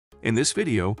In this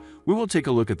video, we will take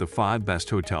a look at the 5 best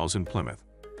hotels in Plymouth.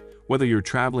 Whether you're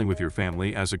traveling with your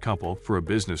family as a couple for a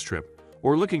business trip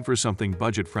or looking for something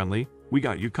budget-friendly, we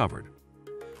got you covered.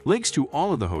 Links to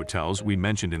all of the hotels we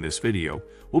mentioned in this video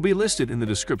will be listed in the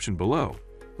description below.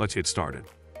 Let's get started.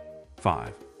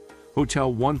 5.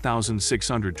 Hotel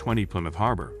 1620 Plymouth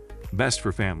Harbor. Best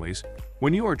for families.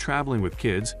 When you are traveling with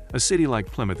kids, a city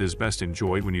like Plymouth is best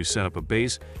enjoyed when you set up a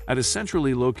base at a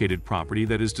centrally located property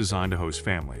that is designed to host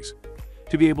families.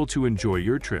 To be able to enjoy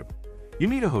your trip, you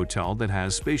need a hotel that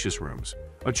has spacious rooms,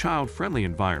 a child-friendly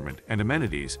environment, and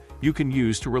amenities you can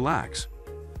use to relax.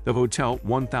 The Hotel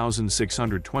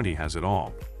 1620 has it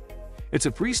all. It's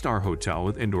a 3-star hotel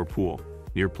with indoor pool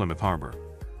near Plymouth Harbor,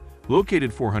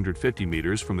 located 450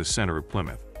 meters from the center of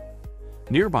Plymouth.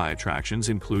 Nearby attractions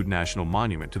include National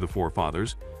Monument to the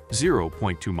Forefathers,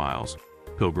 0.2 miles,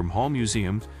 Pilgrim Hall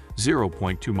Museum,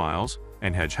 0.2 miles,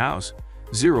 and Hedge House,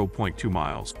 0.2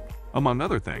 miles. Among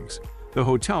other things, the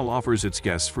hotel offers its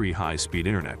guests free high-speed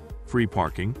internet, free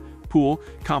parking, pool,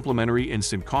 complimentary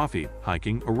instant coffee,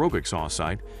 hiking, aerobics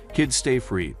off-site, kids stay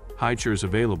free, high chairs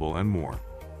available, and more.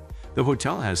 The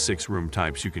hotel has 6 room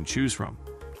types you can choose from,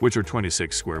 which are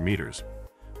 26 square meters.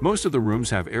 Most of the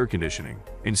rooms have air conditioning,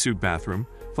 in-suite bathroom,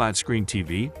 flat-screen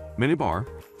TV, minibar,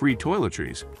 free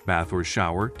toiletries, bath or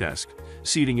shower, desk,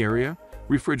 seating area,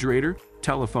 refrigerator,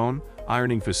 telephone,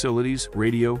 ironing facilities,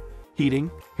 radio,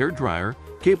 heating, hair dryer,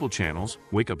 cable channels,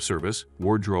 wake-up service,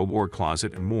 wardrobe or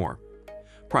closet, and more.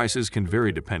 Prices can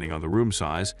vary depending on the room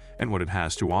size and what it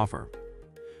has to offer.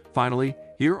 Finally,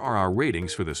 here are our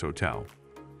ratings for this hotel.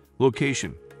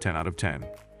 Location, 10 out of 10.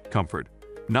 Comfort,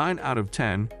 9 out of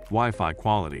 10. Wi-Fi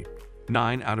quality,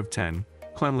 9 out of 10.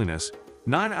 Cleanliness,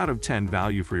 9 out of 10.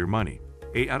 Value for your money,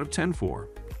 8 out of 10. 4.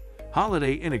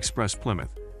 Holiday Inn Express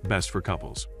Plymouth, best for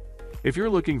couples. If you're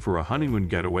looking for a honeymoon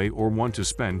getaway or want to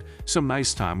spend some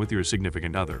nice time with your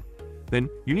significant other, then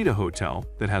you need a hotel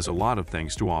that has a lot of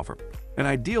things to offer. An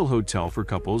ideal hotel for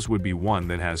couples would be one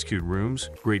that has cute rooms,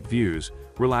 great views,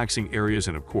 relaxing areas,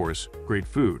 and of course, great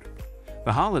food.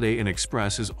 The Holiday Inn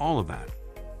Express is all of that.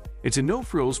 It's a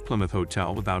no-frills Plymouth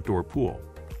hotel with outdoor pool.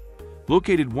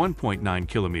 Located 1.9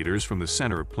 kilometers from the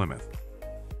center of Plymouth.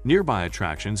 Nearby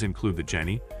attractions include the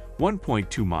Jenny,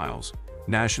 1.2 miles,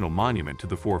 National Monument to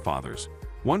the Forefathers,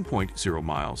 1.0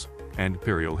 miles, and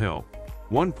Imperial Hill,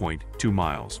 1.2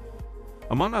 miles.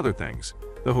 Among other things,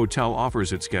 the hotel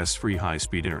offers its guests free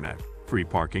high-speed internet, free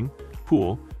parking,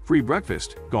 pool, free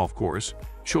breakfast, golf course,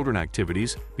 children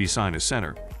activities, piscina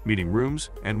center, meeting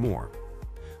rooms, and more.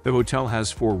 The hotel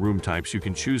has 4 room types you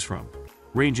can choose from,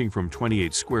 ranging from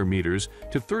 28 square meters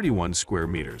to 31 square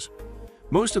meters.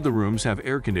 Most of the rooms have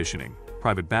air conditioning,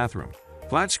 private bathroom,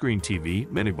 flat-screen TV,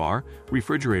 minibar,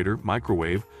 refrigerator,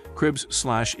 microwave,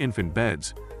 cribs/infant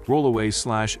beds,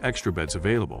 rollaway/extra beds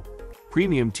available,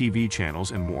 premium TV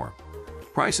channels, and more.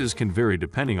 Prices can vary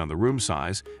depending on the room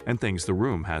size and things the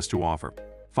room has to offer.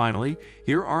 Finally,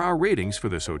 here are our ratings for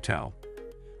this hotel.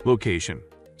 Location,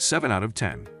 7 out of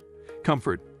 10.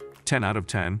 Comfort, 10 out of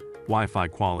 10. Wi-Fi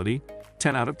quality,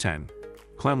 10 out of 10.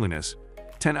 Cleanliness,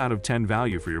 10 out of 10.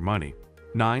 Value for your money,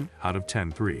 9 out of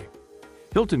 10. 3.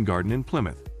 Hilton Garden Inn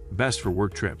Plymouth, best for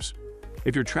work trips.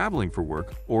 If you're traveling for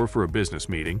work or for a business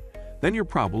meeting, then you're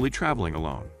probably traveling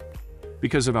alone.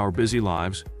 Because of our busy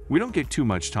lives, we don't get too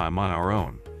much time on our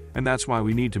own, and that's why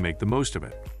we need to make the most of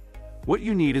it. What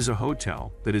you need is a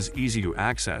hotel that is easy to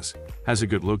access, has a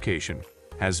good location,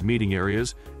 has meeting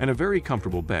areas, and a very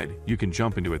comfortable bed you can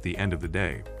jump into at the end of the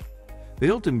day. The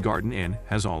Hilton Garden Inn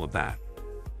has all of that.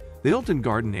 The Hilton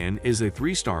Garden Inn is a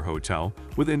 3-star hotel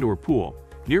with indoor pool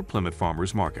near Plymouth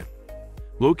Farmers Market.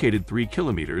 Located 3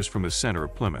 kilometers from the center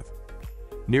of Plymouth.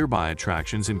 Nearby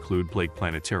attractions include Blake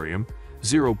Planetarium,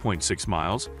 0.6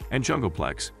 miles, and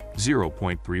Jungleplex,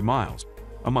 0.3 miles.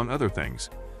 Among other things,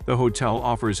 the hotel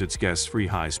offers its guests free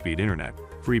high-speed internet,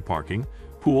 free parking,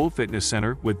 pool, fitness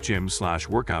center with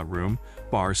gym/workout room,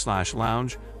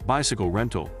 bar/lounge, bicycle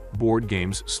rental, board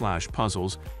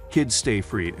games/puzzles, kids stay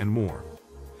free, and more.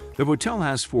 The hotel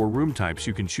has 4 room types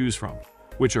you can choose from,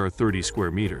 which are 30 square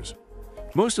meters.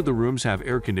 Most of the rooms have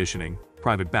air conditioning,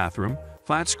 private bathroom,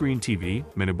 flat-screen TV,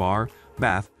 minibar,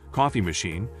 bath, coffee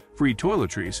machine, free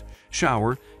toiletries,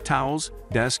 shower, towels,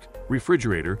 desk,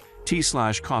 refrigerator,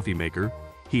 tea/coffee maker,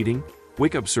 heating,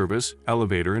 wake-up service,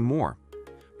 elevator, and more.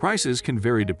 Prices can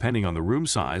vary depending on the room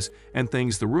size and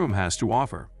things the room has to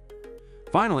offer.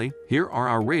 Finally, here are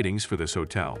our ratings for this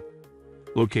hotel.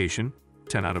 Location,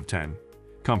 10 out of 10.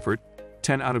 Comfort,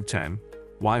 10 out of 10.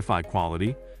 Wi-Fi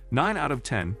quality, 9 out of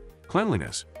 10.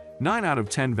 Cleanliness, 9 out of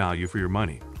 10. Value for your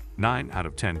money, 9 out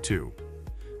of 10. 2.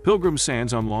 Pilgrim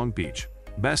Sands on Long Beach,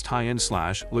 best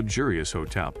high-end/luxurious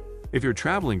hotel. If you're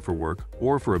traveling for work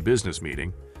or for a business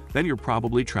meeting, then you're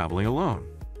probably traveling alone.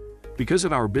 Because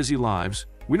of our busy lives,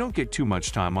 we don't get too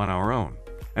much time on our own,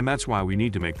 and that's why we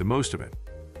need to make the most of it.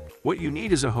 What you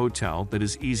need is a hotel that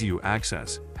is easy to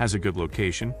access, has a good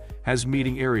location, has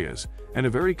meeting areas, and a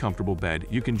very comfortable bed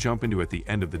you can jump into at the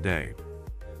end of the day.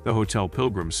 The Hotel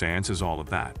Pilgrim Sands is all of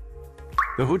that.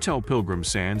 The Hotel Pilgrim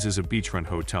Sands is a beachfront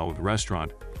hotel with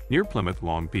restaurant near Plymouth,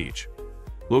 Long Beach,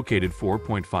 located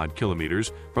 4.5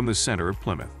 kilometers from the center of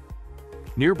Plymouth.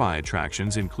 Nearby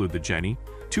attractions include the Jenny,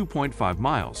 2.5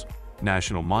 miles,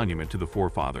 National Monument to the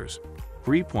Forefathers,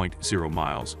 3.0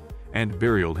 miles, and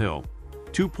Burial Hill,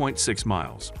 2.6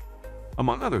 miles.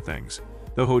 Among other things,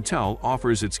 the hotel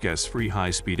offers its guests free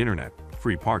high-speed internet,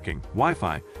 free parking,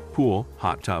 Wi-Fi, pool,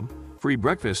 hot tub, free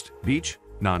breakfast, beach,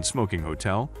 non-smoking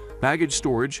hotel, baggage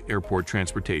storage, airport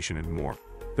transportation, and more.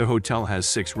 The hotel has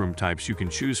 6 room types you can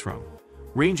choose from,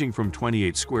 ranging from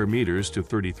 28 square meters to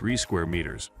 33 square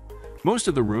meters. Most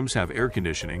of the rooms have air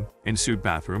conditioning, en-suite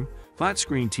bathroom,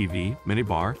 flat-screen TV,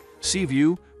 minibar, sea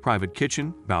view, private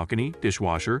kitchen, balcony,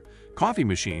 dishwasher, coffee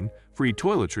machine, free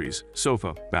toiletries,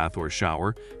 sofa, bath or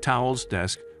shower, towels,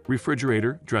 desk,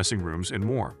 refrigerator, dressing rooms, and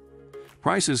more.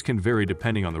 Prices can vary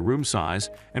depending on the room size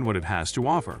and what it has to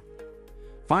offer.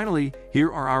 Finally,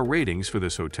 here are our ratings for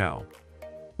this hotel.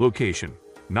 Location: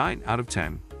 9 out of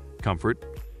 10.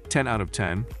 Comfort: 10 out of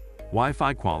 10.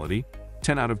 Wi-Fi quality: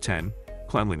 10 out of 10.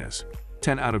 Cleanliness: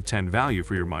 10 out of 10. Value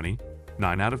for your money: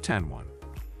 9 out of 10. 1.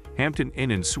 Hampton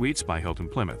Inn & Suites by Hilton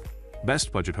Plymouth.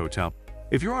 Best budget hotel.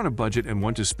 If you're on a budget and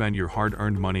want to spend your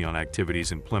hard-earned money on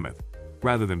activities in Plymouth,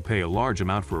 rather than pay a large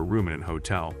amount for a room in a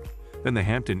hotel, then the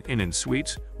Hampton Inn &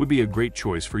 Suites would be a great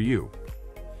choice for you.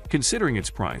 Considering its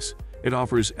price, it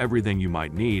offers everything you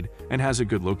might need and has a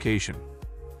good location.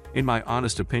 In my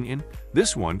honest opinion,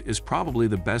 this one is probably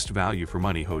the best value for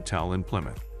money hotel in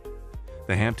Plymouth.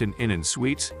 The Hampton Inn &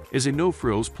 Suites is a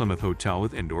no-frills Plymouth hotel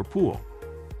with indoor pool.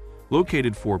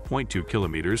 Located 4.2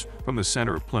 kilometers from the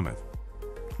center of Plymouth.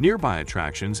 Nearby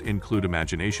attractions include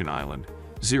Imagination Island,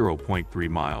 0.3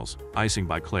 miles, Icing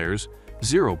by Claire's,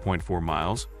 0.4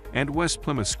 miles, and West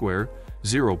Plymouth Square,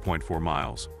 0.4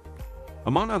 miles.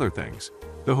 Among other things,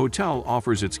 the hotel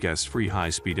offers its guests free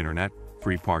high-speed internet,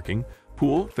 free parking,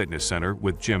 pool, fitness center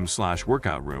with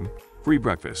gym/workout room, free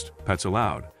breakfast, pets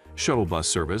allowed, shuttle bus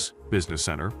service, business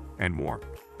center, and more.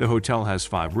 The hotel has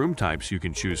 5 room types you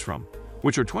can choose from,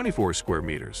 which are 24 square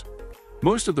meters.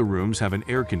 Most of the rooms have an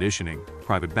air conditioning,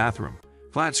 private bathroom,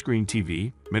 flat-screen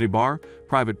TV, minibar,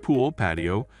 private pool,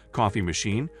 patio, coffee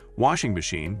machine, washing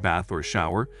machine, bath or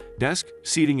shower, desk,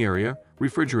 seating area,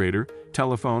 refrigerator,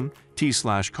 telephone,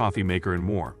 tea/coffee maker, and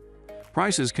more.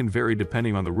 Prices can vary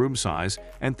depending on the room size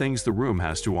and things the room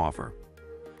has to offer.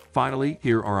 Finally,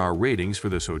 here are our ratings for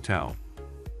this hotel.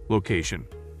 Location: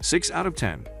 6 out of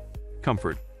 10.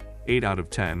 Comfort: 8 out of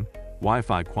 10.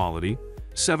 Wi-Fi quality: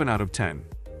 7 out of 10.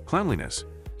 Cleanliness: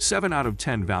 7 out of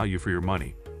 10. Value for your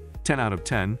money: 10 out of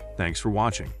 10. Thanks for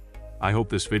watching. I hope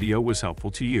this video was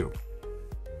helpful to you.